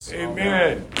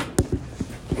Amen.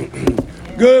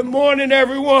 Good morning,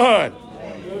 everyone.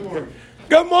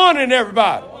 Good morning,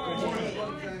 everybody.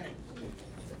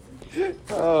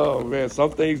 Oh, man,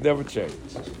 some things never change.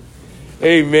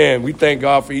 Amen. We thank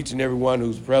God for each and every one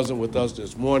who's present with us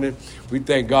this morning. We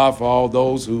thank God for all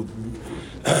those who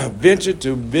ventured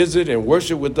to visit and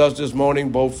worship with us this morning,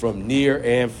 both from near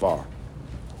and far.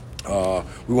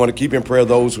 We want to keep in prayer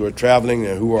those who are traveling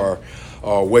and who are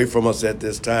away from us at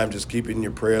this time. Just keep in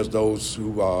your prayers those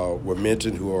who were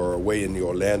mentioned who are away in the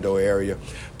Orlando area.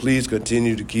 Please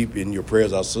continue to keep in your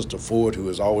prayers our sister Ford, who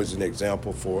is always an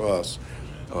example for us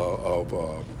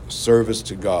of service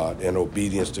to God and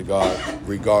obedience to God,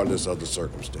 regardless of the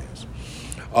circumstance.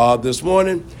 This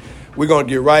morning, we're going to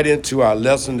get right into our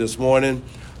lesson this morning.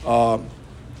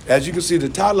 As you can see, the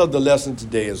title of the lesson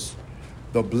today is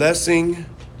The Blessing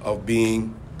of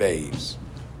Being Babes,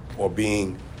 or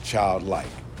being childlike.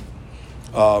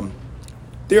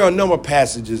 There are a number of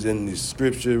passages in the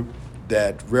scripture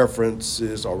that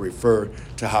references or refer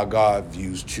to how God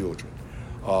views children,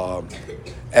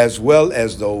 as well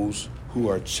as those who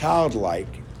are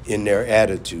childlike in their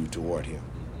attitude toward him.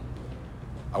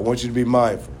 I want you to be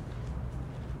mindful.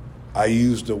 I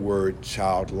use the word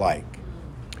childlike,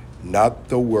 not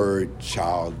the word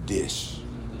childish.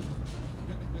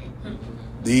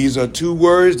 These are two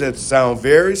words that sound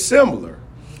very similar,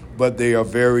 but they are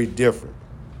very different.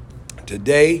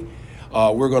 Today,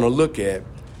 we're going to look at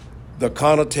the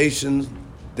connotations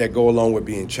that go along with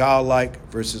being childlike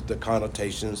versus the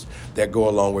connotations that go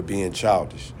along with being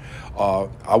childish.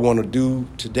 I want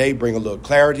to bring a little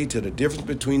clarity to the difference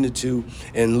between the two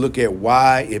and look at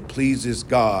why it pleases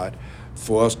God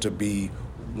for us to be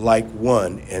like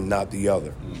one and not the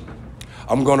other.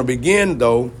 I'm going to begin,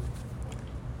 though,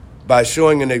 by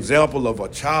showing an example of a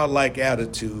childlike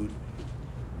attitude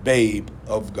babe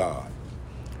of God.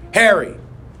 Harry,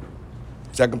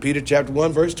 2 Peter chapter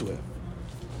 1, verse 12.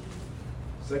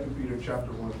 2 Peter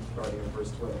chapter 1, starting at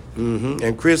verse 12.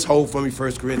 And Chris, hold for me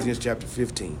 1 Corinthians chapter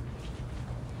 15.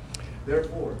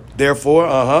 Therefore,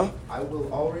 I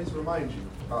will always remind you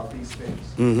about these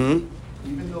things,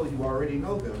 even though you already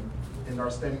know them and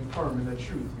are standing firm in the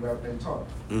truth you have been taught.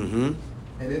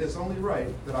 And it is only right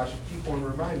that I should keep on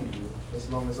reminding you as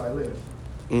long as I live.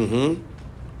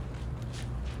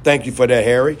 Thank you for that,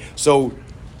 Harry. So,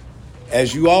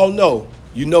 as you all know,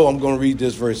 I'm going to read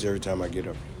this verse every time I get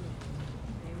up.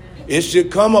 It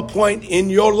should come a point in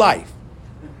your life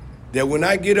that when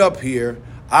I get up here,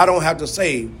 I don't have to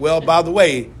say, well, by the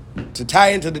way, to tie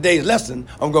into today's lesson,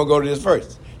 I'm going to go to this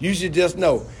verse. You should just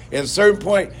know, at a certain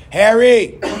point,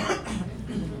 Harry.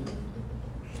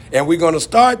 And we're going to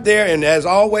start there, and as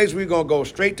always, we're going to go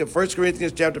straight to 1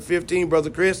 Corinthians chapter 15, Brother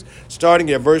Chris, starting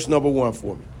at verse number 1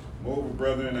 for me. Moreover,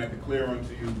 brethren, I declare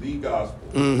unto you the gospel,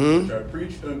 which I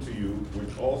preached unto you,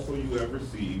 which also you have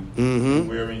received,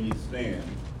 wherein ye stand,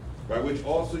 by which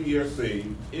also ye are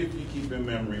saved, if ye keep in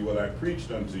memory what I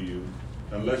preached unto you,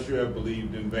 unless you have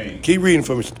believed in vain. Keep reading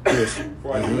for me, Chris.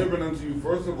 For I delivered unto you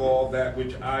first of all that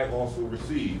which I also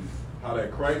received, how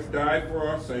that Christ died for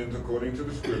our sins according to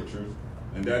the Scriptures,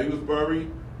 and that he was buried,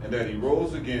 and that he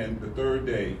rose again the third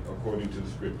day according to the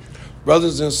Scriptures.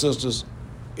 Brothers and sisters,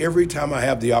 every time I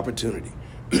have the opportunity,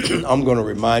 I'm going to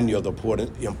remind you of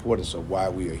the importance of why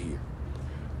we are here.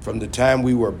 From the time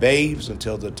we were babes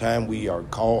until the time we are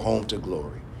called home to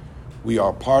glory. We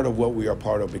are part of what we are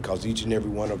part of because each and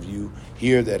every one of you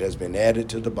here that has been added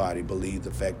to the body believe the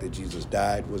fact that Jesus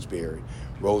died, was buried,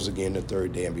 rose again the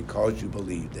third day. And because you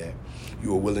believe that,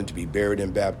 you are willing to be buried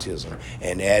in baptism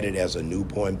and added as a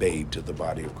newborn babe to the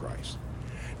body of Christ.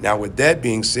 Now, with that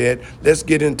being said, let's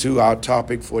get into our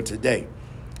topic for today.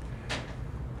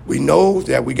 We know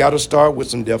that we got to start with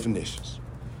some definitions.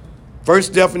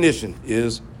 First definition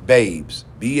is babes,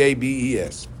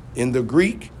 B-A-B-E-S. In the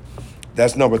Greek,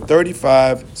 that's number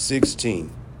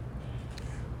 3516.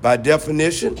 By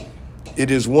definition,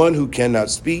 it is one who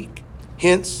cannot speak,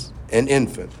 hence an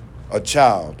infant, a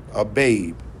child, a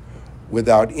babe,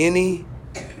 without any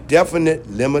definite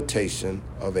limitation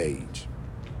of age.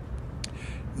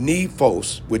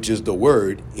 Nephos, which is the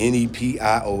word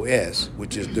N-E-P-I-O-S,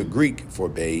 which is the Greek for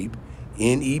babe,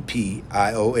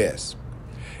 N-E-P-I-O-S.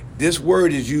 This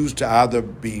word is used to either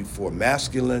be for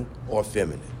masculine or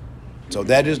feminine. So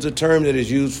that is the term that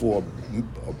is used for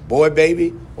a boy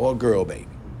baby or a girl baby.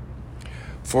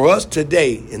 For us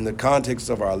today, in the context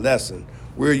of our lesson,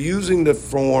 we're using the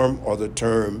form or the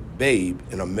term babe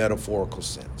in a metaphorical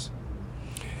sense.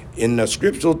 In the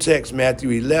scriptural text, Matthew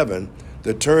 11,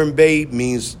 the term babe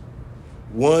means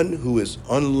one who is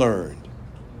unlearned,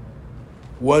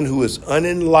 one who is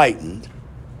unenlightened,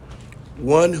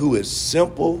 one who is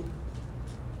simple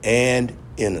and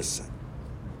innocent.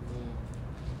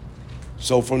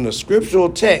 So from the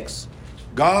scriptural text,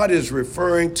 God is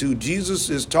referring to, Jesus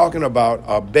is talking about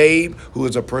a babe who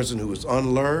is a person who is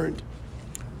unlearned,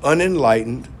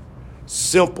 unenlightened,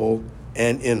 simple,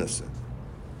 and innocent.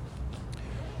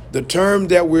 The term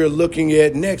that we're looking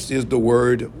at next is the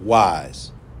word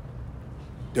wise.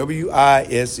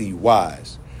 W-I-S-E,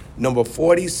 wise. Number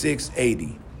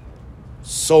 4680,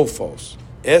 sophos,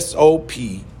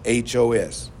 S-O-P-H-O-S.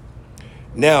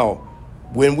 Now,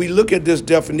 when we look at this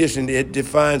definition, it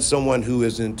defines someone who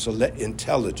is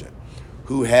intelligent,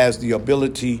 who has the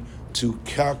ability to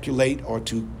calculate or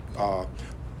to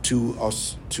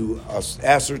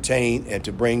ascertain and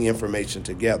to bring information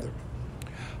together.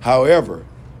 However,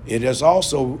 it is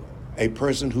also a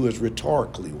person who is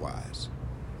rhetorically wise,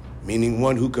 meaning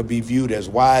one who could be viewed as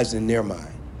wise in their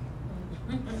mind.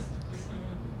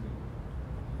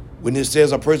 When it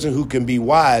says a person who can be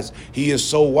wise, he is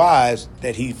so wise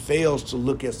that he fails to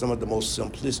look at some of the most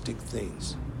simplistic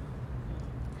things.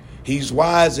 He's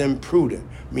wise and prudent,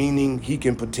 meaning he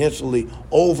can potentially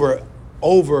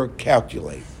over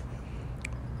calculate,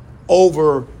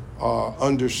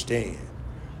 understand,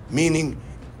 meaning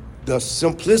the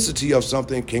simplicity of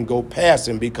something can go past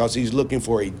him because he's looking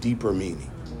for a deeper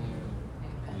meaning.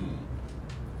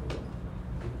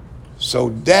 So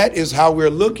that is how we're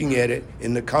looking at it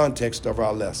in the context of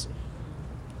our lesson.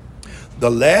 The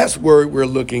last word we're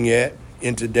looking at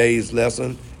in today's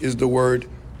lesson is the word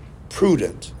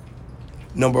prudent.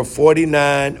 Number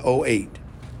 4908,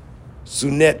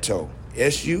 suneto,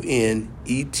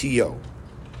 S-U-N-E-T-O.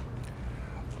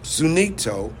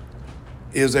 Sunito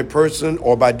is a person,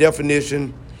 or by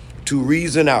definition, to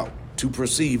reason out, to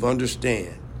perceive,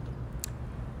 understand,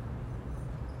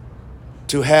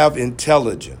 to have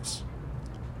intelligence,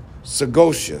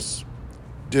 sagacious,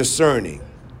 discerning,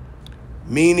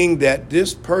 meaning that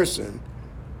this person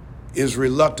is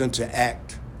reluctant to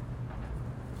act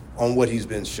on what he's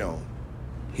been shown.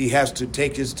 He has to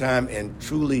take his time and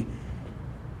truly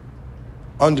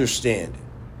understand it.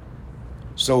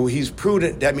 So he's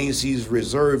prudent. That means he's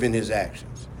reserved in his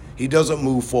actions. He doesn't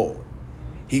move forward.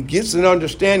 He gets an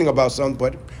understanding about something,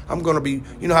 but I'm going to be,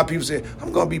 you know how people say,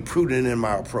 I'm going to be prudent in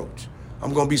my approach.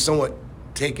 I'm going to be somewhat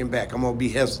taken back. I'm going to be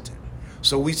hesitant.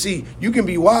 So we see you can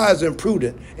be wise and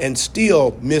prudent and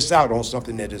still miss out on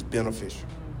something that is beneficial.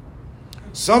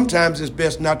 Sometimes it's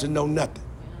best not to know nothing.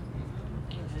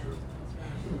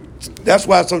 That's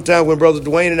why sometimes when Brother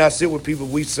Dwayne and I sit with people,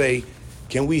 we say,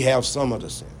 can we have some of the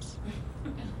sense?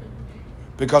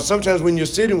 Because sometimes when you're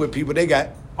sitting with people, they got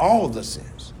all the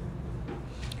sense.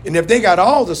 And if they got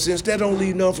all the sense, that don't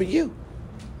leave none for you.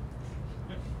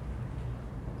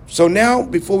 So now,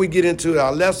 before we get into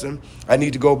our lesson, I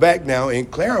need to go back now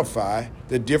and clarify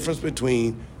the difference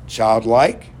between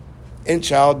childlike and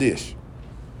childish.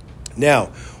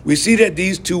 Now, we see that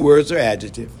these two words are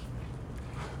adjective.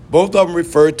 Both of them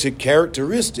refer to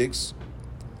characteristics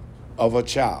of a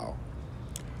child,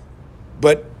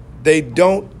 but they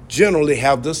don't generally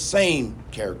have the same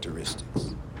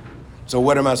characteristics. So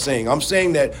what am I saying? I'm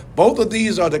saying that both of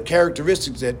these are the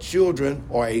characteristics that children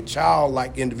or a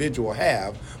childlike individual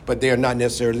have, but they are not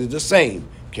necessarily the same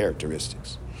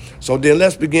characteristics. So then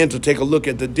let's begin to take a look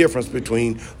at the difference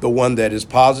between the one that is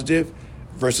positive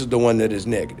versus the one that is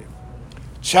negative.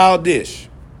 Childish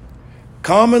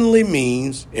commonly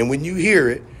means, and when you hear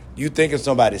it, you think of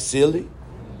somebody silly,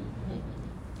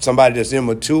 somebody that's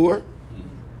immature.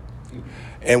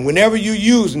 And whenever you're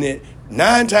using it,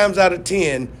 9 times out of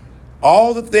 10,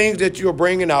 all the things that you're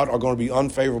bringing out are going to be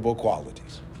unfavorable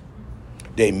qualities.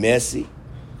 They messy.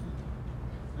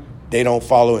 They don't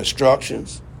follow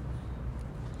instructions.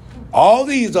 All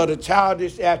these are the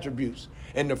childish attributes.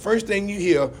 And the first thing you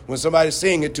hear when somebody's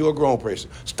saying it to a grown person,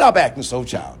 stop acting so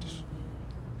childish.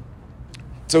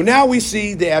 So now we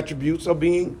see the attributes of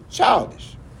being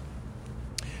childish.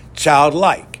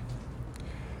 Childlike.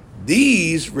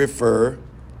 These refer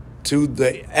to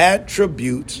the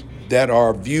attributes that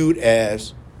are viewed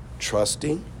as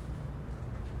trusting,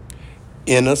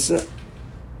 innocent.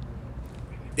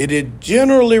 It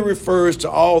generally refers to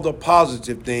all the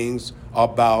positive things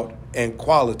about and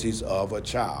qualities of a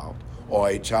child or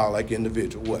a childlike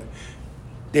individual. What?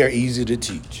 They're easy to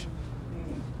teach.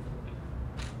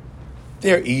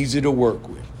 They're easy to work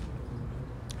with.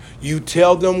 You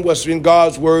tell them what's in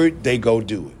God's word, they go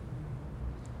do it.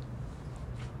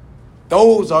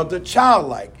 Those are the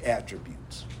childlike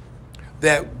attributes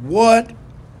that what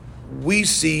we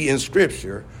see in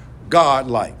Scripture, God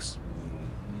likes.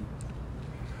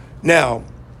 Now,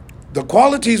 the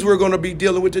qualities we're going to be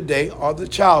dealing with today are the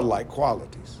childlike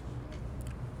qualities.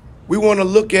 We want to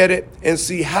look at it and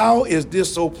see, how is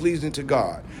this so pleasing to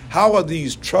God? How are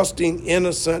these trusting,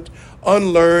 innocent,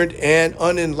 unlearned, and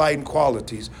unenlightened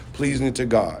qualities pleasing to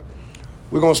God?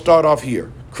 We're going to start off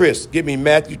here. Chris, give me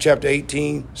Matthew chapter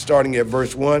 18, starting at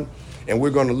verse 1, and we're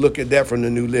going to look at that from the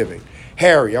New Living.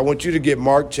 Harry, I want you to get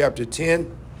Mark chapter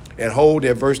 10 and hold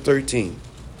at verse 13.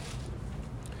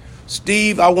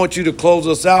 Steve, I want you to close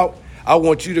us out. I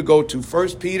want you to go to 1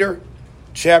 Peter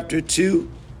chapter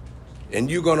 2, and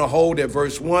you're going to hold at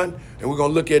verse 1, and we're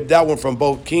going to look at that one from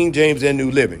both King James and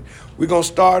New Living. We're going to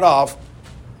start off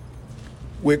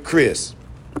with Chris.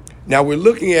 Now, we're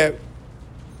looking at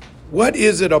what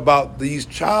is it about these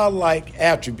childlike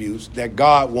attributes that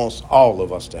God wants all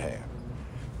of us to have.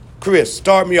 Chris,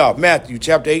 start me off. Matthew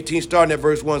chapter 18, starting at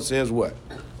verse 1, says what?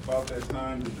 About that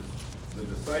time, the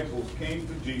disciples came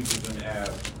to Jesus and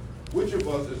asked, which of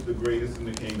us is the greatest in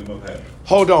the kingdom of heaven?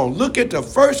 Hold on. Look at the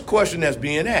first question that's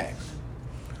being asked.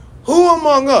 Who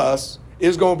among us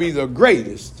is going to be the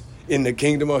greatest in the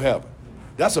kingdom of heaven?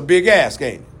 That's a big ask,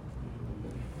 ain't it?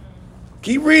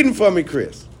 Keep reading for me,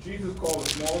 Chris. Jesus called a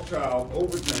small child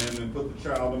over to him and put the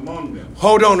child among them.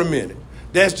 Hold on a minute.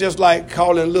 That's just like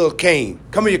calling little Cain.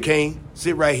 Come here, Cain.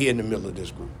 Sit right here in the middle of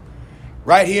this group.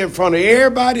 Right here in front of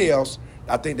everybody else.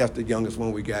 I think that's the youngest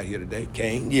one we got here today,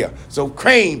 Cain. Yeah. So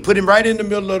Cain, put him right in the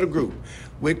middle of the group.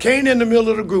 With Cain in the middle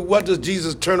of the group, what does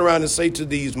Jesus turn around and say to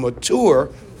these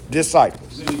mature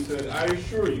disciples? Then he said, I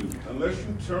assure you, unless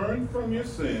you turn from your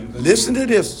sins. Listen to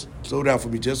this. Slow down for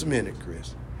me just a minute,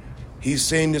 Chris. He's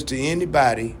saying this to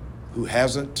anybody who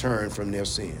hasn't turned from their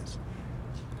sins.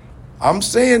 I'm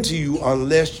saying to you,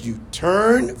 unless you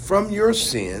turn from your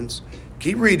sins,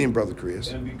 keep reading, Brother Chris.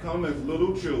 And become as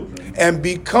little children. And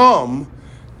become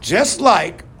just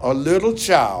like a little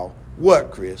child.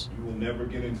 What, Chris? You will never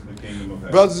get into the kingdom of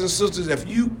heaven. Brothers and sisters, if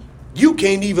you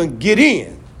can't even get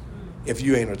in if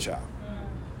you ain't a child.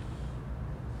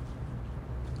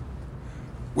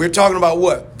 We're talking about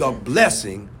what? The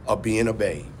blessing of being a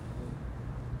babe.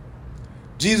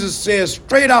 Jesus says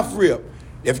straight off rip,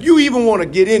 if you even want to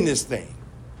get in this thing.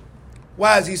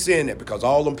 Why is he saying that? Because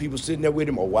all them people sitting there with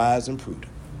him are wise and prudent.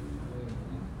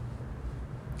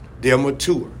 They're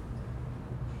mature.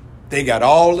 They got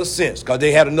all the sense, because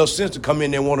they had enough sense to come in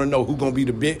there and want to know who's going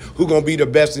to be the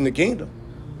best in the kingdom.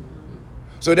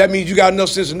 So that means you got enough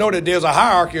sense to know that there's a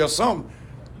hierarchy or something.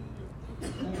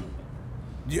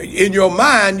 In your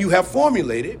mind, you have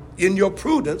formulated, in your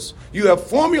prudence, you have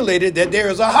formulated that there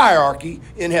is a hierarchy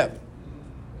in heaven.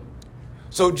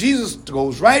 So Jesus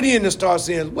goes right in and starts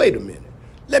saying, wait a minute.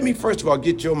 Let me first of all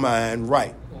get your mind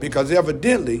right. Because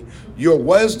evidently, your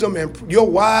wisdom and your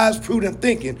wise, prudent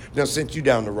thinking done sent you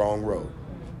down the wrong road.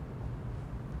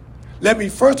 Let me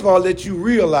first of all let you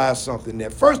realize something,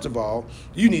 that first of all,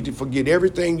 you need to forget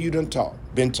everything you been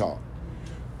taught.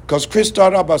 Because Chris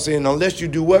started off by saying, unless you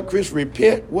do what, Chris?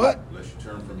 Repent, what? Unless you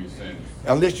turn from your sins.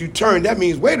 Unless you turn, that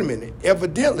means, wait a minute.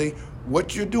 Evidently,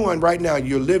 what you're doing right now,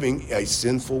 you're living a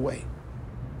sinful way.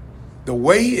 The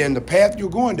way and the path you're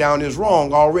going down is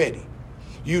wrong already.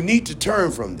 You need to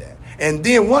turn from that. And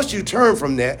then once you turn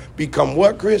from that, become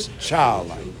what, Chris?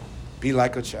 Childlike. Be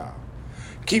like a child.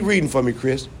 Keep reading for me,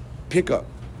 Chris. Pick up.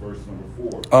 Verse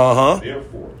number 4. Uh-huh.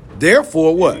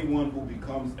 Therefore what? Anyone who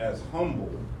becomes as humble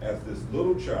as this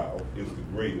little child is the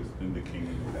greatest in the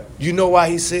kingdom of heaven. You know why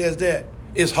he says that?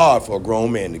 It's hard for a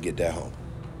grown man to get that humble.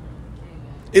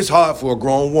 It's hard for a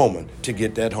grown woman to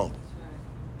get that humble.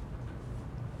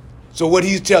 So what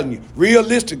he's telling you,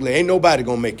 realistically, ain't nobody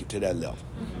going to make it to that level.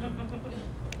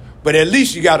 But at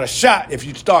least you got a shot if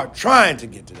you start trying to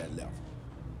get to that level.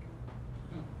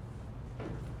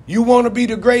 You want to be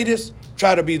the greatest?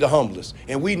 Try to be the humblest.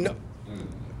 And we know.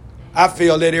 I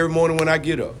feel that every morning when I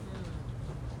get up.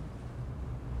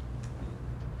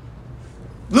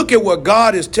 Look at what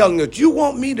God is telling us. You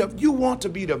want to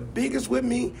be the biggest with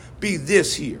me? Be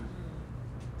this here.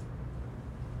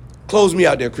 Close me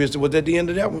out there, Krista. Was that the end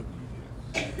of that one?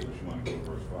 You want to go to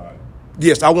verse 5?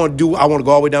 Yes, I want to go all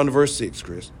the way down to verse 6,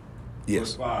 Chris.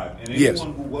 Yes. Verse 5. And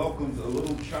anyone who welcomes a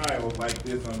little child like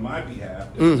this on my behalf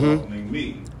is welcoming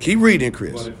me. Keep reading,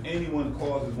 Chris. But if anyone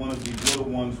causes one of these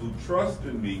little ones who trust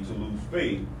in me to lose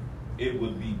faith, it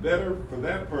would be better for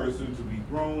that person to be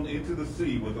thrown into the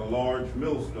sea with a large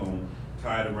millstone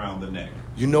tied around the neck.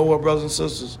 You know what, brothers and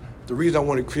sisters? The reason I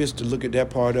wanted Chris to look at that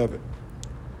part of it,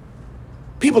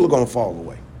 people are going to fall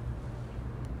away.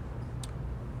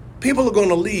 People are going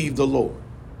to leave the Lord.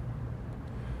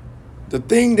 The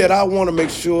thing that I want to make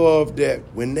sure of, that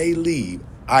when they leave,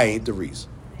 I ain't the reason.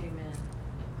 Amen.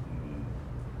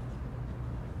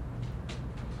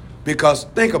 Because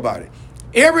think about it.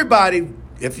 Everybody,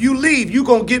 if you leave, you're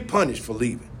going to get punished for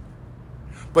leaving.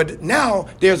 But now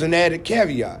there's an added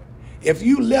caveat. If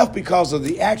you left because of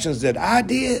the actions that I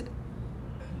did,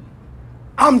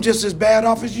 I'm just as bad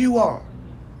off as you are.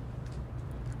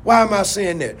 Why am I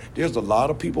saying that? There's a lot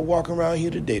of people walking around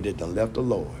here today that done left the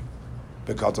Lord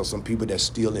because of some people that's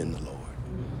still in the Lord.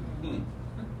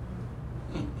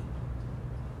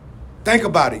 Think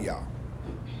about it, y'all.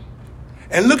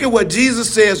 And look at what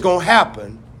Jesus says is going to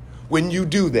happen when you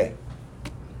do that.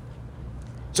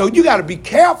 So you got to be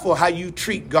careful how you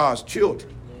treat God's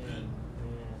children.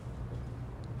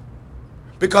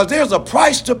 Because there's a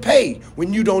price to pay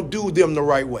when you don't do them the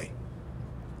right way.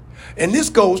 And this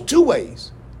goes two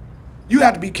ways. You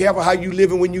have to be careful how you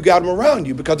living when you got them around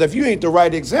you. Because if you ain't the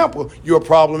right example, you're a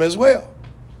problem as well.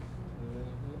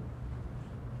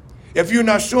 If you're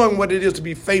not showing what it is to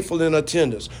be faithful in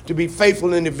attendance, to be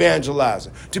faithful in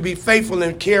evangelizing, to be faithful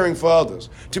in caring for others,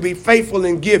 to be faithful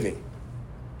in giving.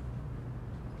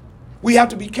 We have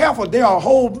to be careful. There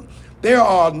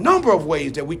are a number of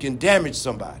ways that we can damage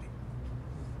somebody.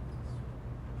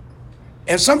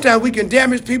 And sometimes we can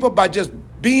damage people by just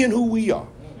being who we are.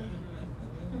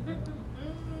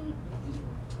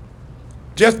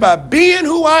 Just by being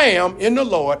who I am in the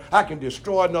Lord, I can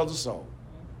destroy another soul.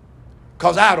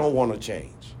 Because I don't want to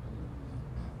change.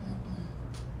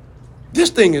 This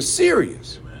thing is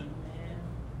serious.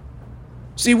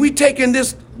 See, we take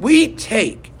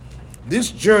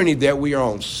this journey that we are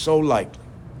on so lightly.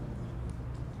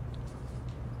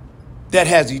 That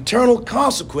has eternal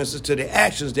consequences to the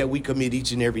actions that we commit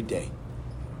each and every day.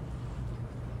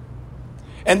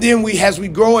 And then as we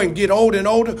grow and get older and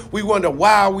older, we wonder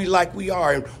why are we like we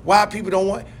are and why people don't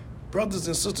want. Brothers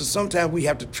and sisters, sometimes we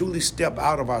have to truly step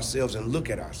out of ourselves and look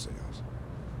at ourselves.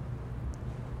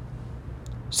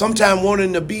 Sometimes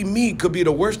wanting to be me could be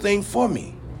the worst thing for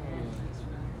me.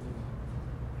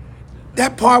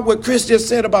 That part what Chris just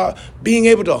said about being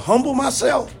able to humble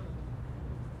myself.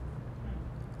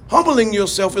 Humbling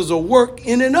yourself is a work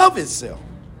in and of itself.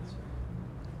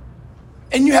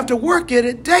 And you have to work at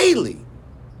it daily.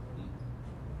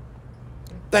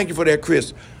 Thank you for that,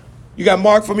 Chris. You got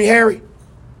Mark for me, Harry?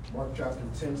 Mark chapter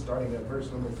 10, starting at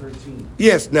verse number 13.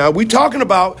 Yes, now we're talking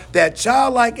about that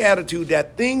childlike attitude,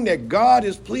 that thing that God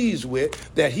is pleased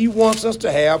with, that he wants us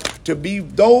to have to be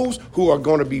those who are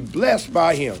going to be blessed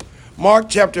by him. Mark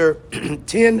chapter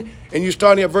 10, and you're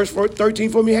starting at verse 13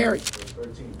 for me, Harry? Verse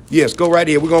 13. Yes, go right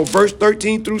here. We're going verse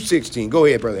 13 through 16. Go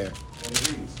ahead, brother Harry. And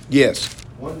it reads, Yes.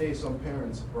 one day some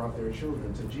parents brought their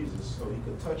children to Jesus so he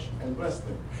could touch and bless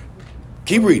them.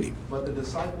 Keep reading. But the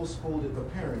disciples scolded the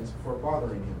parents for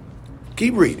bothering him.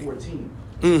 Keep reading. 14.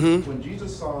 When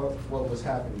Jesus saw what was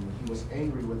happening, he was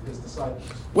angry with his disciples.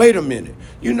 Wait a minute.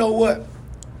 You know what?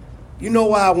 You know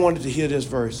why I wanted to hear this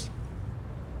verse?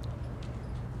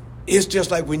 It's just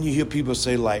like when you hear people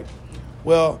say like,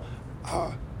 well,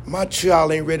 my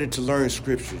child ain't ready to learn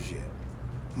scriptures yet.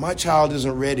 My child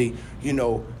isn't ready,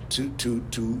 to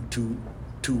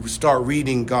start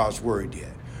reading God's word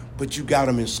yet. But you got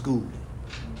them in school.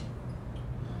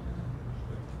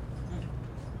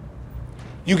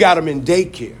 You got them in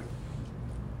daycare.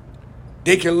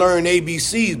 They can learn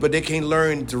ABCs, but they can't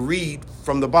learn to read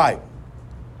from the Bible.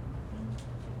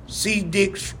 See,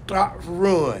 Dick, stop,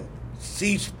 run.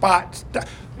 See, spot, stop.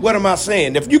 What am I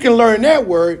saying? If you can learn that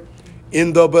word,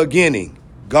 in the beginning,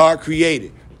 God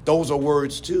created. Those are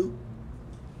words too.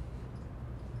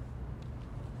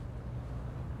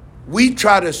 We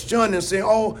try to shun and say,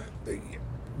 oh,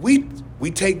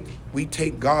 we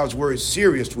take God's word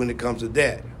serious when it comes to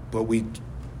that, but we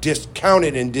discount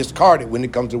it and discard it when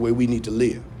it comes to the way we need to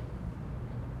live.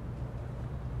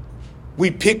 We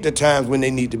pick the times when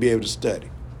they need to be able to study.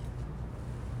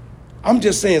 I'm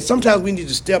just saying, sometimes we need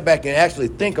to step back and actually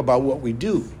think about what we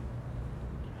do.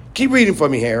 Keep reading for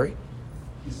me, Harry.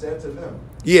 He said to them,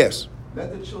 Yes.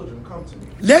 let the children come to me.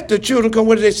 Let the children come.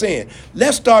 What are they saying?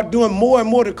 Let's start doing more and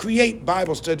more to create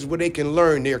Bible studies where they can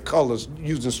learn their colors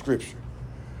using Scripture.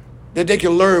 That they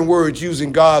can learn words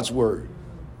using God's word.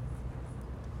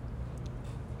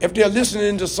 If they're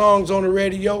listening to songs on the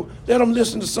radio, let them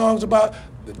listen to songs about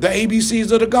the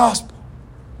ABCs of the gospel.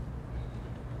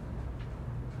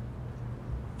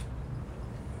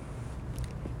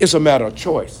 It's a matter of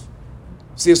choice.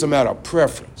 See, it's a matter of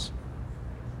preference.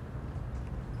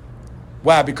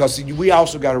 Why? Because we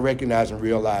also got to recognize and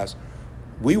realize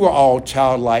we were all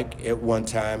childlike at one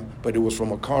time, but it was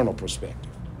from a carnal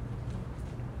perspective.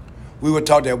 We were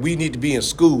taught that we need to be in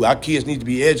school. Our kids need to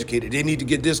be educated. They need to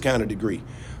get this kind of degree.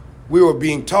 We were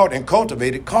being taught and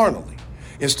cultivated carnally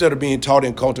instead of being taught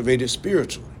and cultivated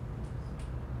spiritually.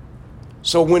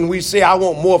 So when we say, I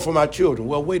want more for my children,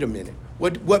 well, wait a minute.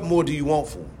 What more do you want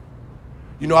for them?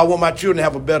 You know, I want my children to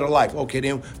have a better life. Okay,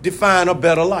 then define a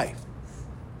better life.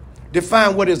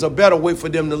 Define what is a better way for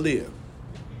them to live.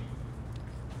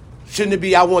 Shouldn't it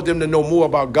be, I want them to know more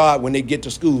about God when they get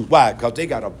to school? Why? Because they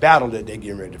got a battle that they're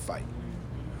getting ready to fight.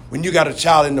 When you got a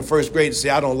child in the first grade to say,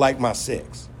 I don't like my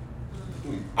sex.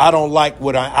 I don't like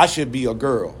what I should be a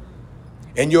girl.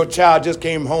 And your child just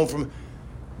came home from,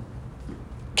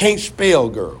 can't spell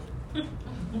girl.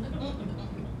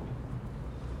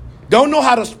 Don't know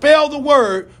how to spell the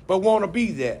word, but want to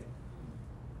be that.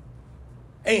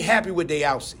 Ain't happy with their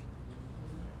outfit.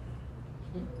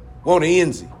 Want to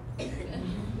enzy.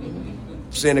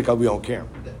 Saying it because we on camera.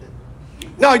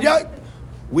 No, y'all,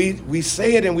 we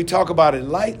say it and we talk about it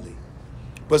lightly.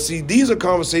 But see, these are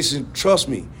conversations, trust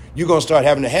me, you're going to start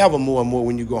having to have them more and more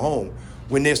when you go home.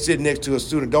 When they're sitting next to a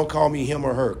student, don't call me him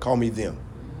or her, call me them.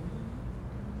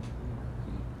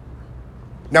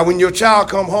 Now, when your child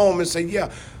come home and say,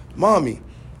 yeah, Mommy,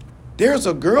 there's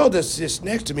a girl that sits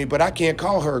next to me, but I can't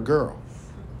call her a girl.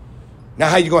 Now,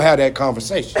 how you going to have that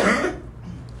conversation?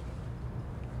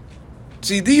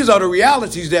 See, these are the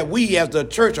realities that we as the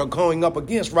church are going up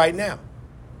against right now.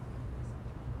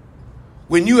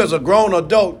 When you as a grown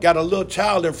adult got a little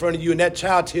child in front of you and that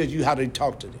child tells you how to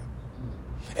talk to them.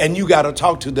 And you got to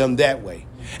talk to them that way.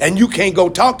 And you can't go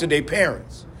talk to their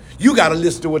parents. You got to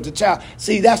listen to what the child.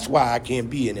 See, that's why I can't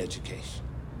be in education.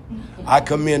 I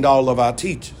commend all of our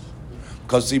teachers.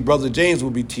 Because, see, Brother James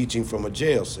will be teaching from a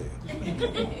jail cell.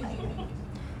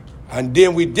 And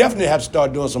then we definitely have to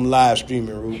start doing some live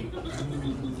streaming.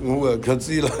 Well, because,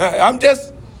 see, I'm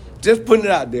just putting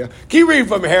it out there. Keep reading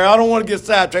for me, Harry. I don't want to get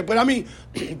sidetracked. But, I mean,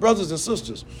 brothers and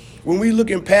sisters, when we look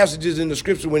in passages in the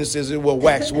scripture when it says it will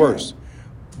wax worse,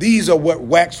 these are what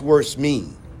wax worse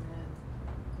mean.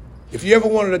 If you ever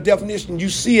wanted a definition, you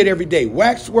see it every day.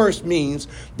 Wax worse means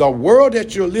the world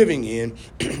that you're living in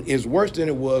is worse than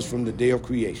it was from the day of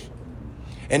creation.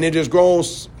 And it has grown.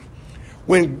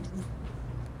 When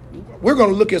we're going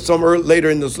to look at some later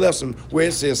in this lesson where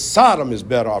it says Sodom is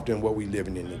better off than what we're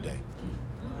living in today.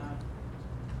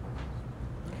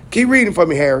 Keep reading for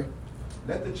me, Harry.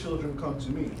 Let the children come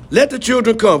to me. Let the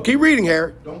children come. Keep reading,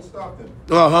 Harry. Don't stop them.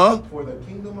 Uh-huh. For the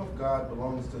kingdom of God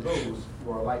belongs to those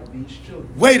who are like these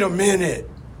children. Wait a minute.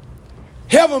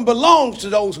 Heaven belongs to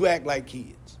those who act like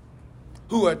kids,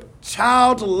 who are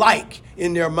childlike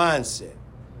in their mindset,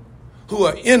 who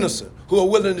are innocent, who are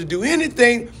willing to do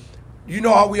anything. You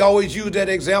know how we always use that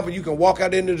example? You can walk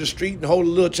out into the street and hold a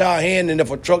little child's hand, and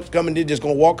if a truck's coming, they're just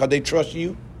going to walk because they trust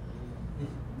you.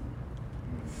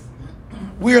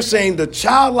 We're saying the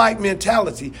childlike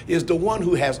mentality is the one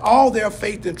who has all their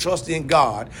faith and trust in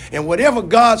God. And whatever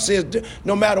God says,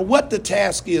 no matter what the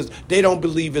task is, they don't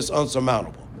believe it's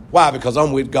unsurmountable. Why? Because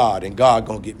I'm with God and God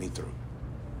going to get me through.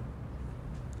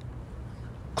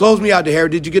 Close me out there, Harry.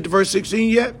 Did you get to verse 16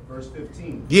 yet? Verse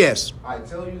 15. Yes. I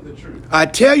tell you the truth. I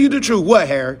tell you the truth. What,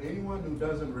 Harry? Anyone who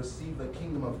doesn't receive the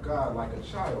kingdom of God like a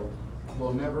child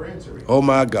will never enter it. Oh,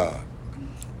 my God.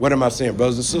 What am I saying,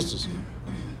 brothers and sisters?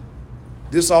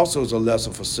 This also is a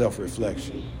lesson for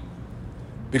self-reflection.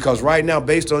 Because right now,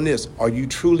 based on this, are you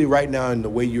truly right now in the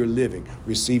way you're living,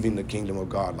 receiving the kingdom of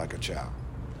God like a child?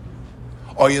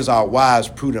 Or is our wise,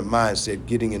 prudent mindset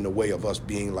getting in the way of us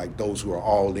being like those who are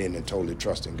all in and totally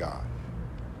trusting God?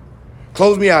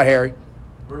 Close me out, Harry.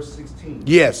 Verse 16.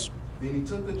 Yes. Then he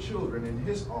took the children in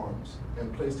his arms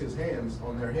and placed his hands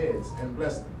on their heads and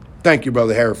blessed them. Thank you,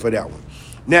 Brother Harry, for that one.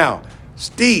 Now,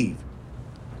 Steve,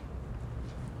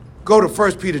 go to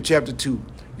 1 Peter chapter 2.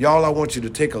 Y'all, I want you to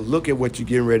take a look at what you're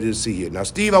getting ready to see here. Now,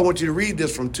 Steve, I want you to read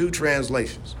this from two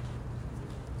translations.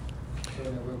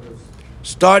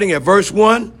 Starting at verse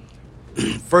 1,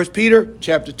 1 Peter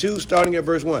chapter 2, starting at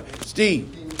verse 1.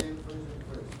 Steve,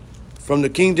 from the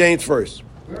King James first.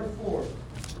 Wherefore,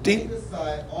 Steve, laying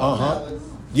aside all malice,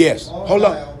 yes, all hold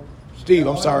guile, on. Steve, and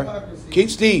I'm all sorry. hypocrisy. Keep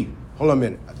Steve. Hold on a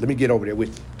minute. Let me get over there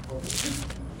with you.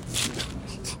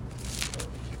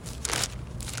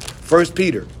 1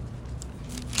 Peter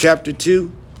chapter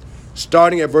 2,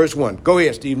 starting at verse 1. Go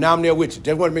ahead, Steve. Now I'm there with you.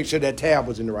 Just want to make sure that tab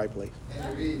was in the right place.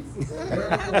 And it reads,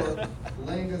 Wherefore,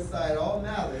 laying aside all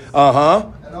malice,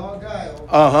 Uh-huh. and all guile,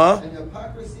 Uh-huh. and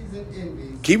hypocrisies and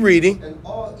envies, Keep reading. and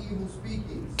all evil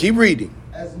speakings, Keep reading.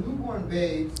 as newborn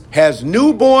babes, Has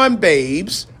newborn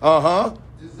babes. Uh-huh.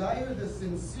 desire the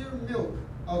sincere milk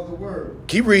of the word,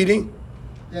 Keep reading.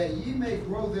 that ye may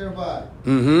grow thereby.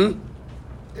 Mm-hmm.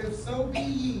 If so be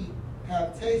ye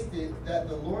have tasted that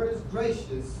the Lord is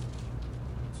gracious,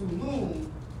 to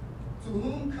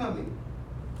whom coming,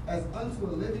 as unto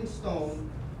a living stone,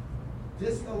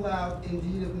 disallowed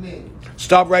indeed of men.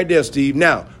 Stop right there, Steve.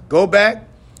 Now, go back,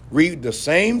 read the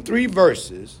same three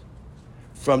verses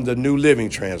from the New Living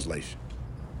Translation.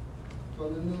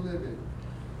 From the New Living.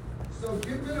 So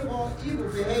get rid of all evil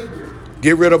behavior.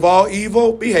 Get rid of all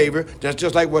evil behavior. That's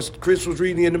just like what Chris was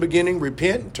reading in the beginning.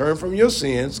 Repent and turn from your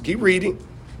sins. Keep reading.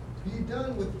 Be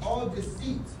done with all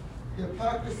deceit,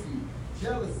 hypocrisy,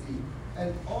 jealousy,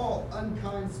 and all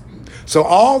unkind speech. So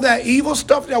all that evil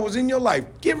stuff that was in your life,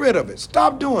 get rid of it.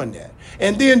 Stop doing that.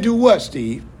 And then do what,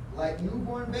 Steve? Like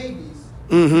newborn babies,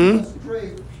 you must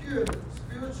crave pure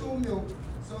spiritual milk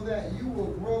so that you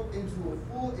will grow into a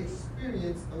full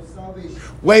experience of salvation.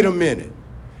 Wait a minute.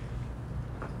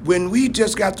 When we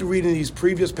just got through reading these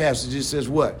previous passages, it says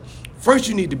what? First,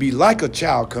 you need to be like a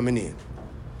child coming in.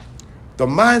 The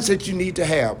mindset you need to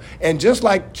have. And just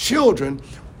like children,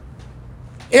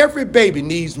 every baby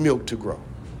needs milk to grow.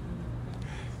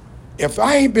 If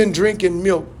I ain't been drinking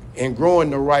milk and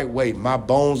growing the right way, my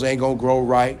bones ain't going to grow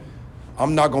right.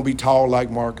 I'm not going to be tall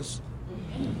like Marcus.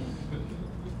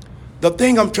 The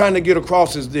thing I'm trying to get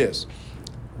across is this.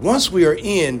 Once we are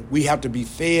in, we have to be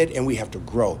fed and we have to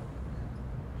grow.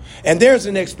 And there's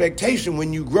an expectation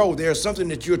when you grow. There's something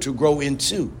that you're to grow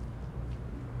into.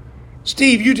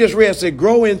 Steve, you just read, said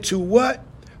grow into what?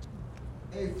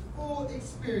 A full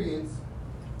experience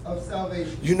of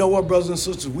salvation. You know what, brothers and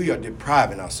sisters? We are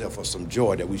depriving ourselves of some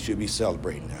joy that we should be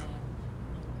celebrating now.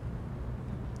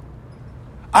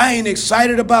 I ain't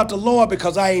excited about the Lord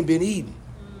because I ain't been eating.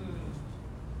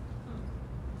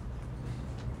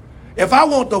 If I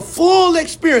want the full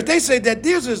experience, they say that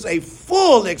this is a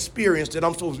full experience that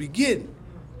I'm supposed to be getting.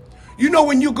 You know,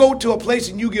 when you go to a place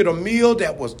and you get a meal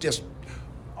that was just,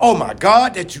 oh my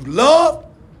God, that you love,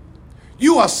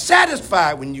 you are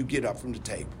satisfied when you get up from the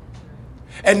table.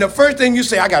 And the first thing you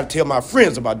say, I got to tell my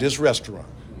friends about this restaurant.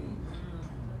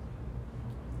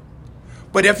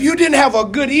 But if you didn't have a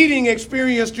good eating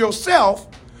experience yourself,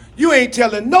 you ain't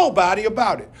telling nobody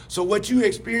about it. So what you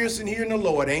experiencing here in the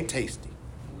Lord ain't tasty.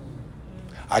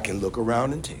 I can look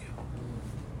around and tell.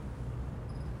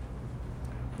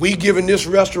 We giving this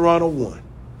restaurant a 1.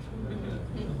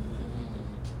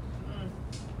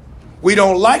 We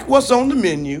don't like what's on the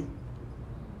menu.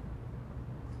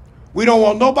 We don't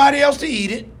want nobody else to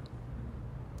eat it.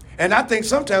 And I think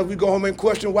sometimes we go home and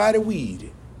question, why did we eat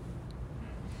it?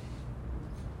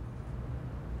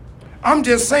 I'm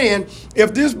just saying,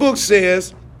 if this book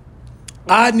says,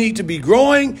 I need to be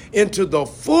growing into the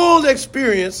full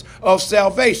experience of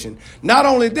salvation. Not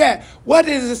only that, what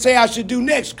does it say I should do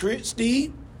next,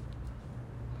 Steve?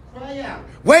 Cry out.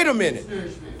 Wait a minute.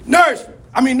 Nourishment.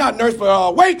 I mean, not nurse,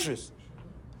 but waitress.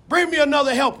 Bring me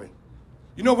another helping.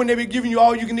 You know when they be giving you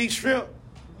all you can eat shrimp?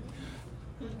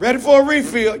 Ready for a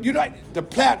refill. You know,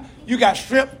 you got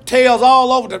shrimp tails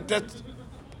all over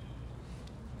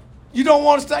you don't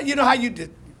want to start. You know how you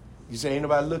did. You say, ain't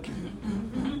nobody looking.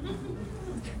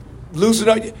 Loosen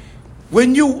up.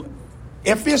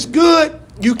 If it's good,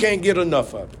 you can't get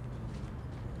enough of it.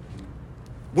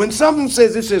 When something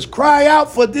says, it says, cry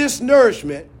out for this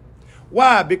nourishment.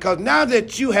 Why? Because now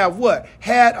that you have what?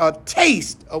 Had a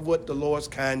taste of what the Lord's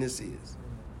kindness is.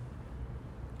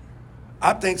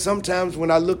 I think sometimes when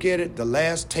I look at it, the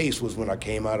last taste was when I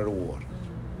came out of the water.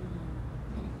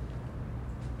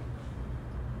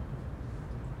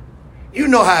 You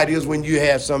know how it is when you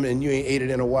have something and you ain't ate it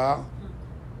in a while.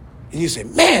 And you say,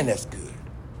 man, that's good.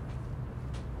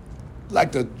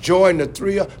 Like the joy and the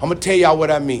thrill. I'm going to tell y'all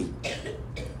what I mean.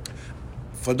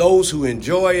 For those who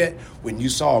enjoy it, when you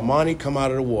saw Amani come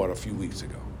out of the water a few weeks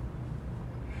ago.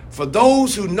 For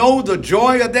those who know the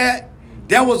joy of that,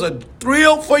 there was a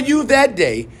thrill for you that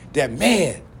day that,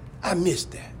 man, I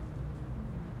missed that.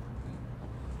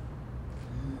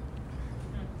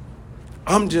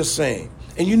 I'm just saying.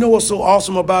 And you know what's so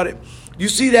awesome about it? You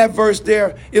see that verse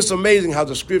there? It's amazing how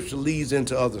the scripture leads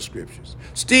into other scriptures.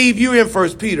 Steve, you're in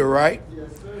 1 Peter, right?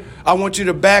 Yes, sir. I want you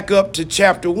to back up to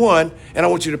chapter 1, and I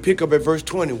want you to pick up at verse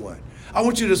 21. I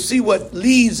want you to see what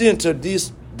leads into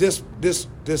this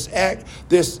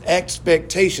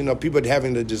expectation of people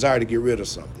having the desire to get rid of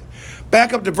something.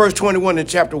 Back up to verse 21 in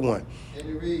chapter 1. And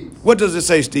it reads, what does it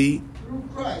say, Steve? through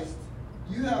Christ,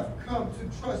 you have come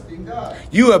to trust in God.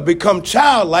 You have become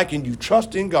childlike and you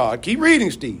trust in God. Keep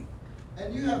reading, Steve.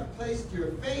 And you have placed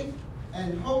your faith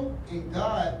and hope in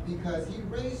God because he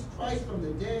raised Christ from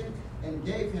the dead and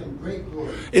gave him great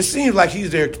glory. It seems like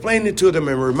he's there explaining it to them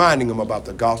and reminding them about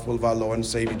the gospel of our Lord and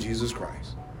Savior Jesus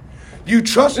Christ. You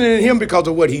trusted in him because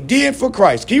of what he did for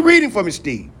Christ. Keep reading for me,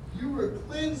 Steve. You were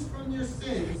cleansed from your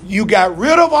sins. You got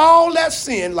rid of all that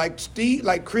sin, like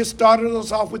Chris started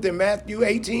us off with in Matthew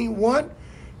 18:1.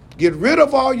 Get rid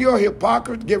of all your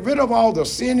hypocrisy. Get rid of all the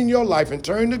sin in your life and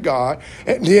turn to God.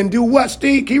 And then do what,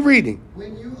 Steve? Keep reading.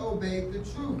 When you obeyed the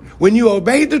truth. When you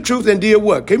obeyed the truth and did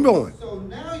what? Keep going. So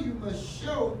now you must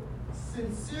show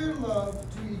sincere love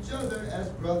to each other as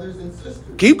brothers and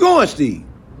sisters. Keep going, Steve.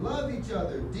 Love each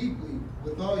other deeply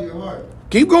with all your heart.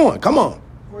 Keep going. Come on.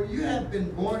 For you have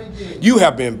been born again. You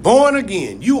have been born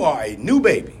again. You are a new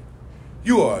baby.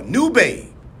 You are a new babe.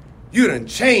 You done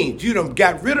changed. You done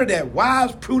got rid of that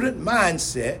wise, prudent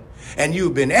mindset, and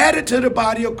you've been added to the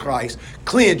body of Christ,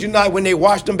 cleansed. You know when they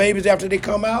wash them babies after they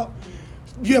come out?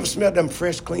 You ever smelled them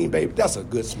fresh, clean babies? That's a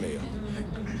good smell.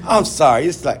 I'm sorry.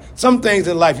 It's like some things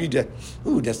in life you just,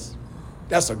 ooh,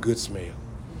 that's a good smell.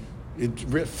 It's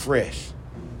fresh,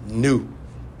 new,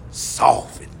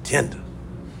 soft, and tender.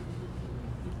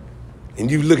 And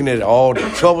you looking at all the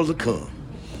troubles to come.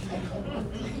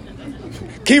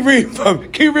 Keep reading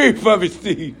for me,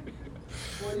 Steve.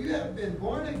 For you have been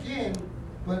born again,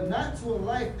 but not to a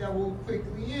life that will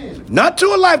quickly end. Not to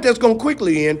a life that's going to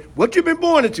quickly end. What you been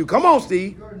born into? Come on,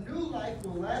 Steve. Your new life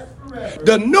will last forever.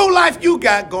 The new life you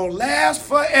got going to last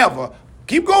forever.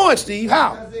 Keep going, Steve.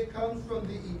 How? Because it comes from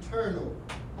the eternal,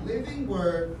 living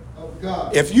word of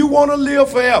God. If you want to live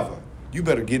forever, you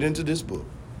better get into this book.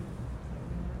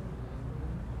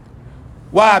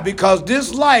 Why? Because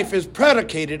this life is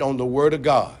predicated on the word of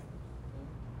God.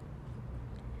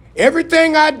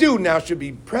 Everything I do now should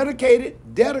be predicated,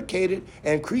 dedicated,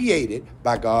 and created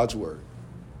by God's word.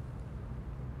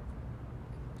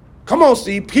 Come on,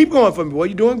 Steve. Keep going for me, boy.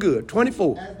 You're doing good.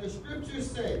 24. As the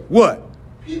scriptures say, What?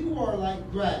 people are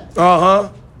like grass.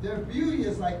 Uh-huh. Their beauty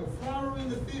is like a flower in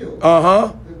the field.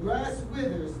 Uh-huh. The grass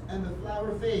withers and the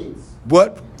flower fades.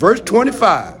 What? Verse The word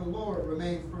 25. of the Lord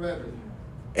remains forever.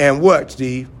 And what,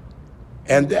 Steve?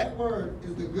 And That word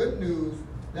is the good news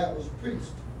that was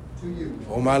preached to you.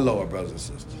 oh, my Lord, brothers and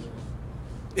sisters.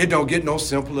 It don't get no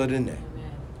simpler than that.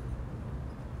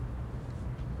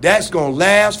 That's going to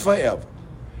last forever.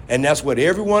 And that's what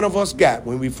every one of us got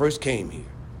when we first came here.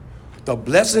 The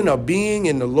blessing of being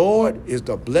in the Lord is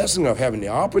the blessing of having the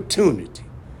opportunity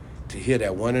to hear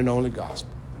that one and only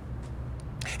gospel.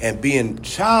 And being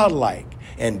childlike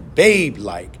and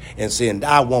babe-like and saying,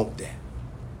 I want that.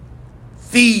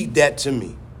 Feed that to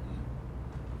me.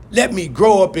 Let me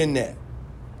grow up in that.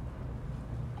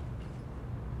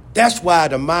 That's why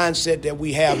the mindset that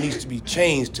we have needs to be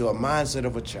changed to a mindset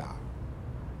of a child.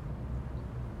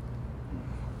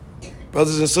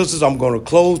 Brothers and sisters, I'm going to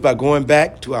close by going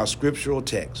back to our scriptural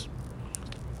text.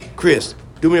 Chris,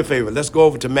 do me a favor. Let's go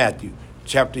over to Matthew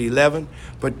chapter 11.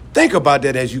 But think about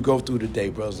that as you go through the day,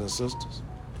 brothers and sisters.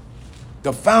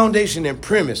 The foundation and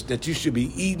premise that you should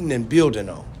be eating and building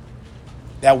on.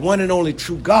 That one and only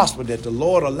true gospel that the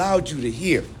Lord allowed you to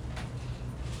hear.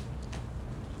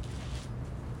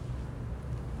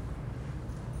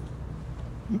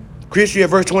 Chris, you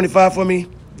have verse 25 for me?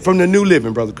 From the New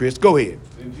Living, Brother Chris. Go ahead.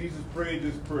 And Jesus prayed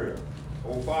this prayer.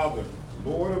 O Father,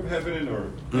 Lord of heaven and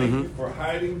earth, thank you for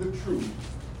hiding the truth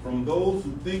from those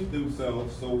who think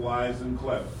themselves so wise and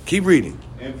clever. Keep reading.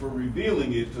 And for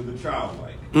revealing it to the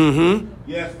childlike.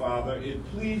 Yes, Father, it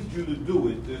pleased you to do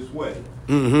it this way.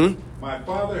 My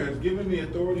Father has given me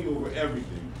authority over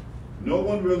everything. No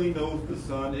one really knows the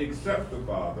Son except the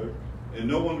Father, and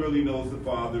no one really knows the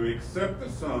Father except the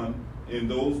Son and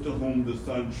those to whom the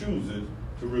Son chooses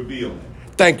to reveal him.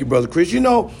 Thank you, Brother Chris. You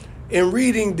know, in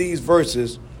reading these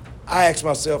verses, I asked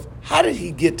myself, how did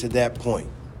he get to that point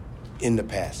in the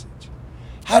passage?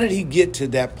 How did he get to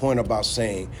that point about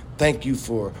saying, thank you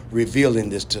for revealing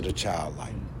this to the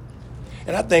childlike?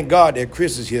 And I thank God that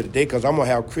Chris is here today because I'm going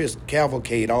to have Chris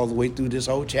cavalcade all the way through this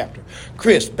whole chapter.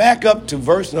 Chris, back up to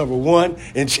verse number 1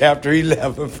 in chapter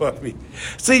 11 for me.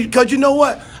 See, because you know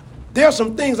what? There are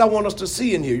some things I want us to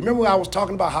see in here. You remember when I was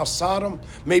talking about how Sodom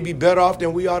may be better off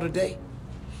than we are today?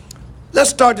 Let's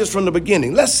start this from the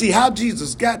beginning. Let's see how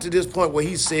Jesus got to this point where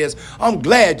he says, I'm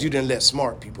glad you didn't let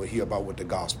smart people hear about what the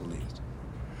gospel is.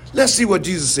 Let's see what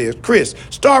Jesus says. Chris,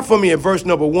 start for me in verse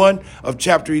number 1 of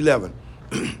chapter 11.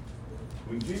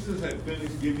 When Jesus had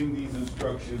finished giving these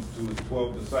instructions to his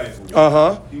 12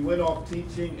 disciples, he went off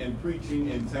teaching and preaching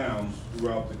in towns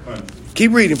throughout the country.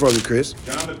 Keep reading for me, Chris.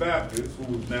 John the Baptist,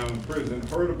 who was now in prison,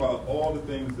 heard about all the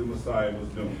things the Messiah was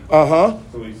doing.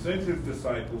 So he sent his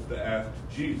disciples to ask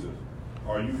Jesus,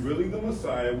 are you really the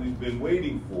Messiah we've been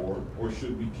waiting for, or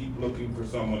should we keep looking for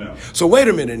someone else? So wait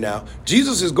a minute now.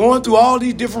 Jesus is going through all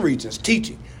these different regions,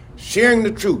 teaching, sharing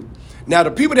the truth. Now,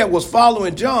 the people that was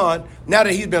following John, now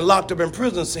that he's been locked up in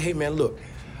prison, say, hey, man, look,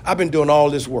 I've been doing all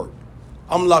this work.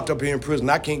 I'm locked up here in prison.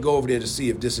 I can't go over there to see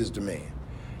if this is the man.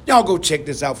 Y'all go check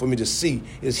this out for me to see,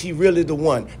 is he really the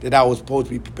one that I was supposed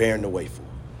to be preparing the way for?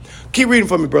 Keep reading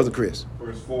for me, Brother Chris.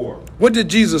 Verse 4. What did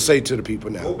Jesus say to the people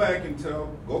now? Go back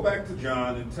to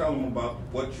John and tell him about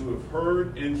what you have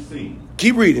heard and seen.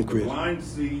 Keep reading, The Chris. blind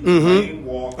see, the lame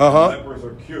walk, Uh-huh. and lepers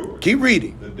are cured. Keep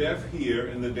reading. The deaf hear,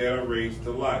 and the dead are raised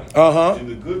to life. Uh-huh. And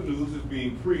the good news is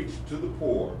being preached to the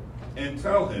poor. And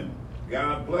tell him,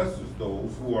 God blesses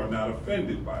those who are not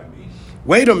offended by me.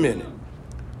 Wait a minute.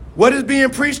 What is being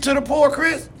preached to the poor,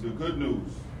 Chris? The good news.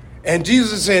 And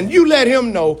Jesus is saying, you let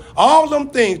him know all them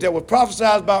things that were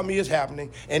prophesied about me is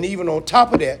happening. And even on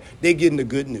top of that, they're getting the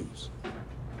good news.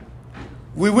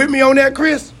 We with me on that,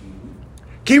 Chris?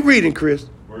 Keep reading, Chris.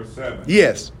 Verse 7.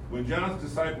 Yes. When John's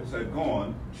disciples had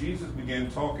gone, Jesus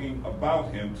began talking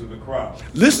about him to the crowd.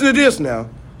 Listen to this now.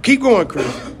 Keep going, Chris.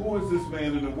 Who is this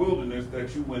man in the wilderness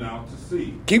that you went out to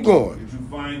see? Keep going. Did you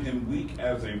find him weak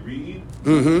as a reed,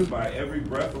 by every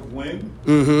breath of wind?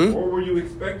 Or were you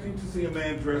expecting to see a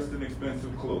man dressed in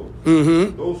expensive clothes?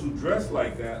 Those who dress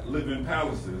like that live in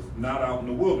palaces, not out in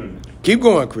the wilderness. Keep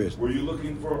going, Chris. Were you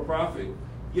looking for a prophet?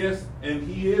 Yes, and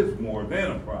he is more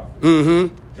than a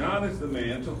prophet. John is the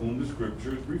man to whom the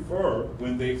scriptures refer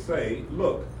when they say,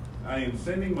 look, I am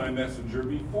sending my messenger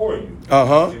before you,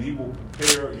 and he will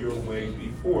prepare your way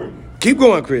before you. Keep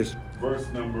going, Chris. Verse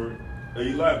number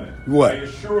 11. What? I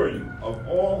assure you, of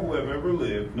all who have ever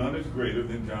lived, none is greater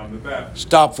than John the Baptist.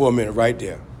 Stop for a minute right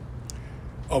there.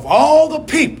 Of all the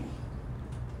people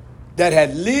that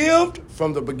had lived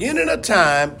from the beginning of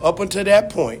time up until that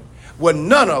point, were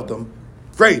none of them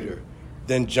greater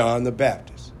than John the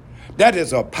Baptist. That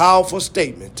is a powerful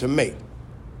statement to make.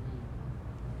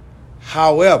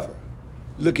 However,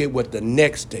 look at what the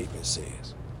next statement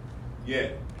says.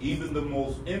 Yet, even the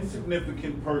most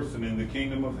insignificant person in the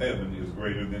kingdom of heaven is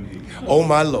greater than he. Oh,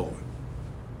 my Lord.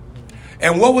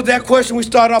 And what was that question we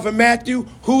started off in Matthew?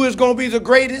 Who is going to be the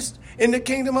greatest in the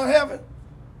kingdom of heaven?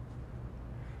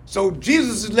 So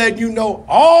Jesus is letting you know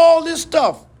all this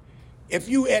stuff. If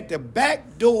you at the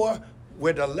back door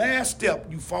where the last step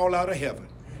you fall out of heaven,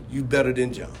 you better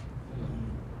than John.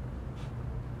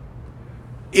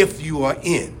 If you are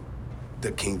in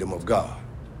the kingdom of God.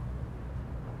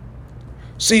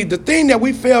 See, the thing that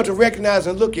we fail to recognize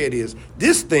and look at is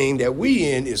this thing that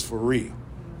we in is for real.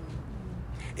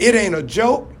 It ain't a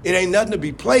joke. It ain't nothing to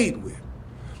be played with.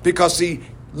 Because, see,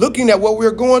 looking at what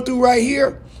we're going through right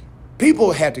here,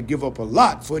 people had to give up a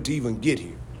lot for it to even get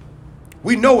here.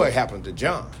 We know what happened to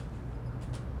John.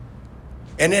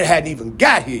 And it hadn't even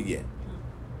got here yet.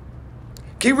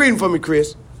 Keep reading for me,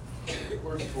 Chris.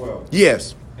 Verse 12.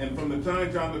 Yes. And from the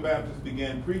time John the Baptist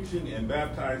began preaching and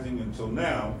baptizing until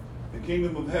now, the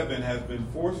kingdom of heaven has been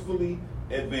forcefully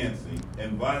advancing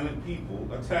and violent people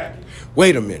attacking.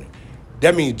 Wait a minute.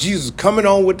 That means Jesus is coming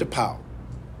on with the power.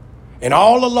 And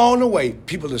all along the way,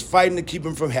 people is fighting to keep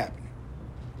him from happening.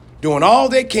 Doing all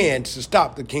they can to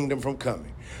stop the kingdom from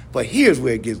coming. But here's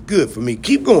where it gets good for me.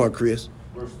 Keep going, Chris.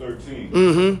 Verse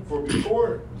 13. For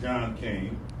before John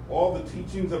came, all the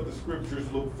teachings of the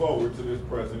scriptures look forward to this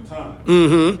present time.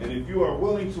 And if you are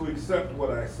willing to accept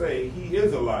what I say, he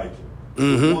is Elijah,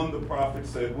 the one the prophet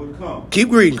said would come.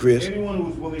 Keep reading, Chris. Anyone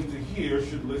who is willing to hear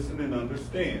should listen and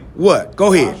understand. What?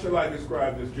 Go ahead. How shall I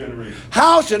describe this generation?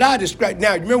 How should I describe?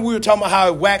 Now, remember we were talking about how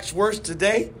it waxed worse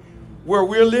today, where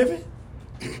we're living?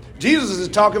 Jesus is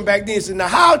talking back then and said, now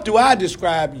how do I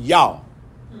describe y'all?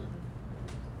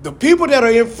 The people that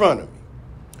are in front of me.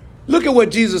 Look at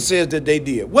what Jesus says that they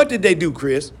did. What did they do,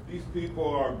 Chris? These people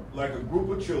are like a group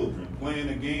of children playing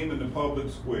a game in the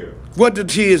public square. What the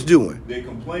kids doing? They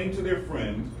complained to their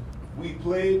friends, we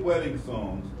played wedding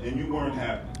songs and you weren't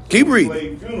happy. Keep we reading.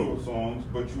 played funeral songs,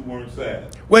 but you weren't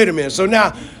sad. Wait a minute. So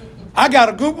now I got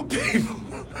a group of people.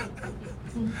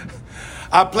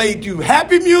 I played you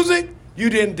happy music, you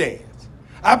didn't dance.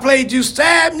 I played you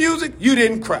sad music, you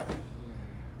didn't cry.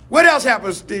 What else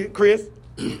happens, Chris?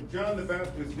 John the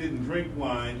Baptist didn't drink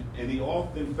wine, and he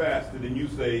often fasted, and you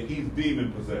say he's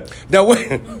demon possessed. Now,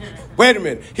 wait a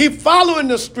minute. He's following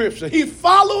the scripture. He's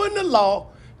following the law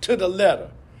to the letter.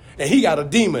 And he got a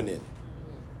demon in it.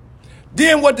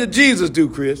 Then what did Jesus do,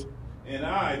 Chris? And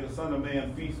I, the Son of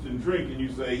Man, feast and drink, and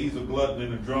you say he's a glutton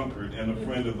and a drunkard and a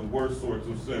friend of the worst sorts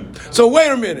of sinners. So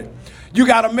wait a minute. You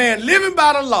got a man living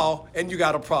by the law, and you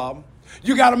got a problem.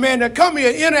 You got a man that come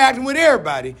here interacting with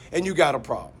everybody, and you got a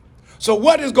problem. So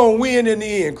what is going to win in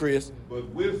the end, Chris? But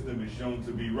wisdom is shown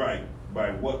to be right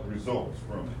by what results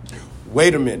from it.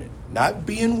 Wait a minute. Not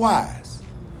being wise,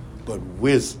 but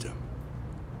wisdom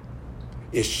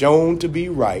is shown to be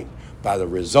right by the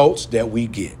results that we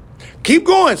get. Keep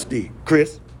going, Steve.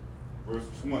 Chris. Verse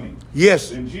 20.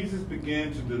 Yes. Then Jesus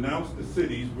began to denounce the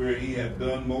cities where he had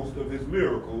done most of his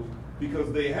miracles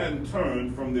because they hadn't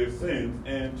turned from their sins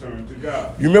and turned to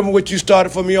God. You remember what you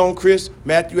started for me on, Chris?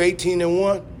 Matthew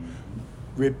 18:1.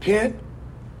 Repent,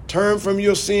 turn from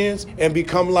your sins, and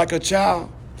become like a child.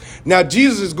 Now,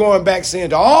 Jesus is going back saying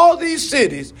to all these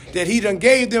cities that he done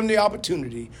gave them the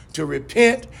opportunity to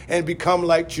repent and become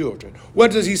like children.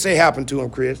 What does he say happened to them,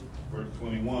 Chris? Verse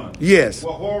 21. Yes.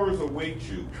 What horrors await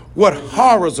you? What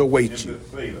horrors await in you?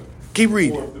 Bethsaida. Keep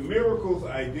reading. For if the miracles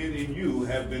I did in you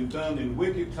had been done in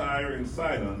wicked Tyre and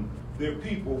Sidon, their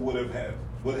people would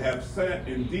have sat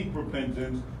in deep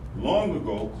repentance long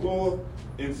ago, clothed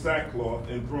in sackcloth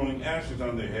and throwing ashes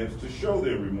on their heads to show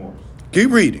their remorse.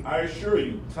 Keep reading. I assure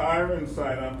you, Tyre and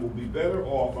Sidon will be better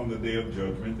off on the day of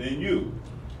judgment than you.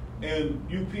 And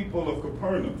you people of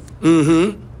Capernaum,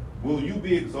 will you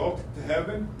be exalted to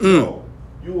heaven? No,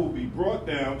 you will be brought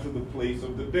down to the place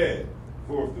of the dead.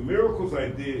 For if the miracles I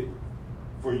did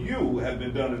for you had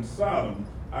been done in Sodom,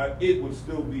 it would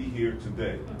still be here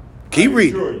today. Keep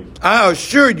reading. I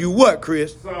assure you what,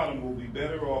 Chris? Sodom will be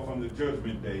better off on the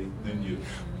judgment day than you.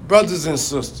 Brothers and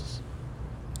sisters,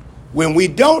 when we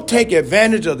don't take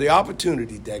advantage of the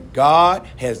opportunity that God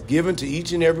has given to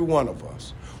each and every one of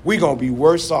us, we're going to be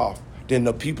worse off than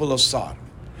the people of Sodom.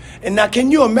 And now, can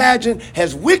you imagine,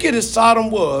 as wicked as Sodom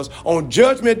was, on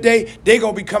Judgment Day, they're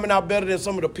going to be coming out better than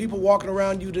some of the people walking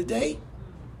around you today?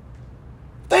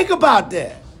 Think about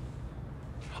that.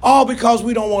 All because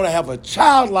we don't want to have a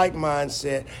childlike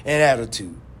mindset and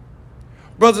attitude.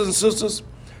 Brothers and sisters,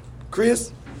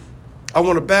 Chris, I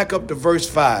want to back up to verse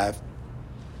 5.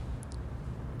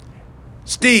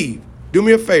 Steve, do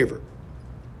me a favor.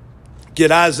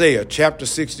 Get Isaiah chapter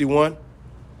 61.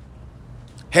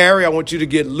 Harry, I want you to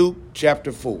get Luke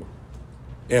chapter 4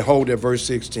 and hold at verse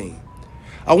 16.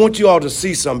 I want you all to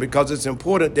see something because it's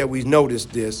important that we notice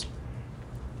this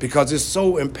because it's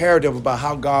so imperative about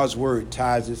how God's word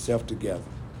ties itself together.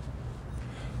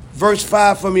 Verse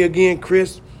 5 for me again,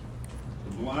 Chris.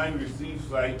 The blind receive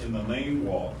sight and the lame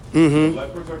walk. The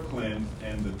lepers are cleansed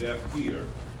and the deaf hear.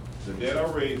 The dead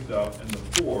are raised up and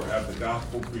the poor have the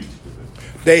gospel preached to them.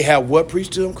 They have what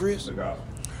preached to them, Chris? The gospel.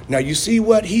 Now you see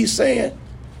what he's saying?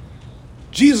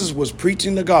 Jesus was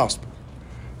preaching the gospel.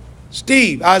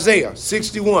 Steve, Isaiah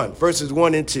 61, verses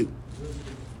 1 and 2.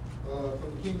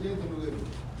 From King James and New Living.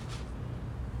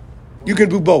 You can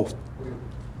do both.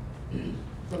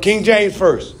 King James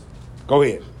first. Go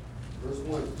ahead. Verse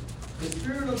 1. The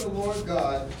Spirit of the Lord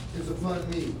God is upon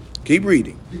me, Keep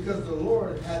reading. because the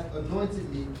Lord hath anointed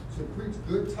me to preach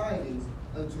good tidings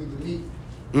unto the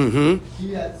meek.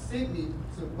 He hath sent me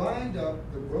to bind up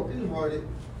the brokenhearted,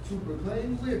 to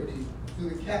proclaim liberty to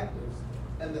the captives,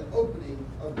 and the opening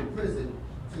of the prison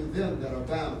to them that are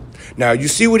bound. Now, you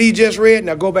see what he just read?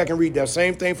 Now go back and read that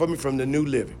same thing for me from the New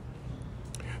Living.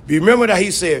 Remember that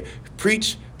he said,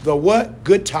 preach the what?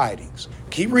 Good tidings.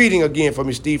 Keep reading again for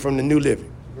me, Steve, from the New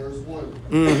Living. Verse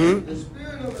 1. The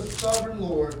Spirit of the sovereign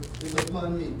Lord is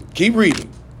upon me. Keep reading.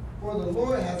 For the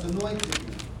Lord has anointed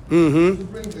me to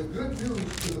bring the good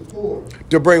news to the poor.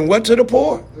 To bring what to the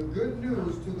poor? The good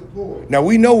news to the poor. Now,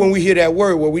 we know when we hear that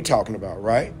word what we're talking about,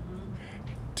 right?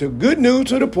 To good news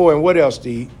to the poor. And what else,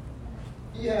 Steve?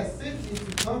 He has sent me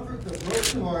to comfort the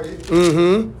brokenhearted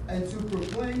and to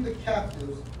proclaim the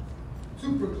captives,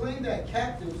 to proclaim that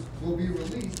captives will be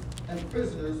released and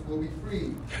prisoners will be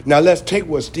freed. Now, let's take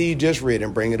what Steve just read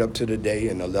and bring it up to the day,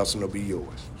 and the lesson will be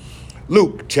yours.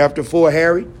 Luke chapter 4,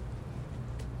 Harry.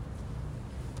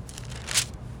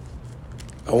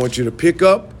 I want you to pick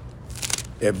up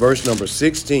at verse number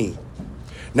 16.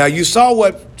 Now, you saw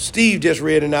what Steve just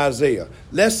read in Isaiah.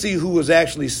 Let's see who was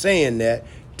actually saying that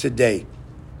today.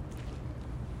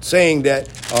 Saying that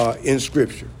in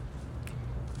Scripture.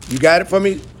 You got it for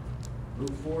me?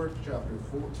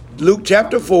 Luke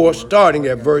chapter 4, starting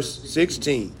at verse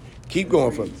 16. Keep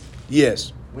going for me.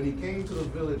 Yes. When he came to the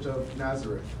village of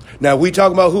Nazareth. Now, we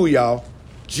talking about who, y'all?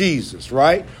 Jesus,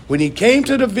 right? When he came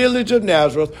to the village of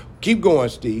Nazareth, keep going,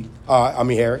 Steve.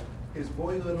 Harry. His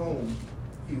boyhood home,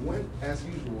 he went as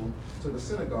usual to the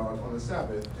synagogue on the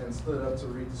Sabbath and stood up to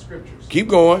read the scriptures. Keep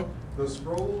going. The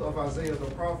scroll of Isaiah the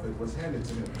prophet was handed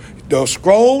to him. The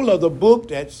scroll of the book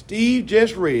that Steve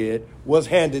just read was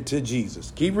handed to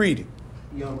Jesus. Keep reading.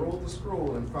 He unrolled the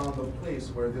scroll and found the place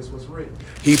where this was written.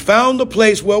 He found the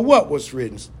place where what was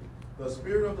written? The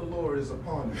Spirit of the Lord is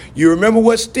upon me. You remember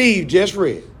what Steve just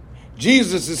read?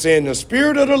 Jesus is saying, the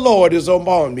Spirit of the Lord is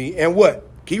upon me. And what?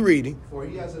 Keep reading. For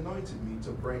he has anointed me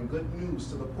to bring good news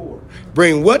to the poor.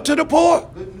 Bring what to the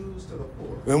poor? Good news to the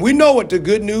poor. And we know what the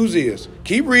good news is.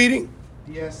 Keep reading.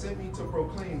 He has sent me to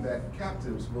proclaim that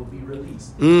captives will be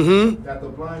released, Mm-hmm. that the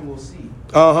blind will see,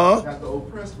 Uh-huh. that the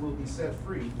oppressed will be set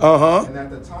free, Uh-huh. and that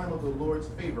the time of the Lord's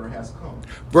favor has come.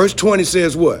 Verse 20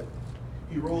 says what?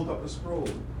 He rolled up the scroll,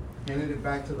 handed it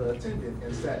back to the attendant,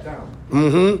 and sat down.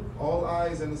 Mm-hmm. All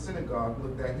eyes in the synagogue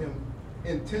looked at him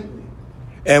intently.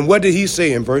 And what did he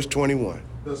say in verse 21?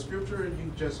 The scripture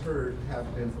you just heard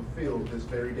have been fulfilled this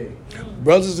very day.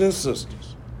 Brothers and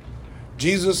sisters,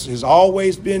 Jesus has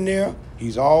always been there.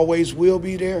 He's always will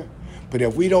be there. But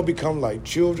if we don't become like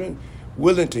children,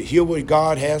 willing to hear what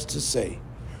God has to say,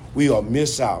 we will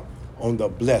miss out on the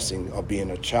blessing of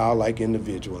being a childlike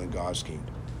individual in God's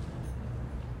kingdom.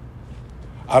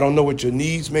 I don't know what your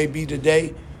needs may be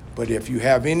today, but if you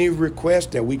have any requests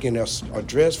that we can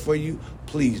address for you,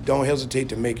 please don't hesitate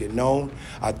to make it known.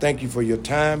 I thank you for your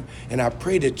time, and I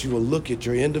pray that you will look at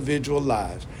your individual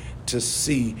lives to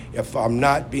see if I'm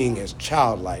not being as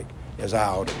childlike as I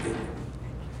ought to be.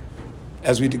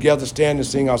 As we together stand and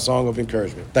sing our song of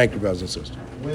encouragement. Thank you, brothers and sisters.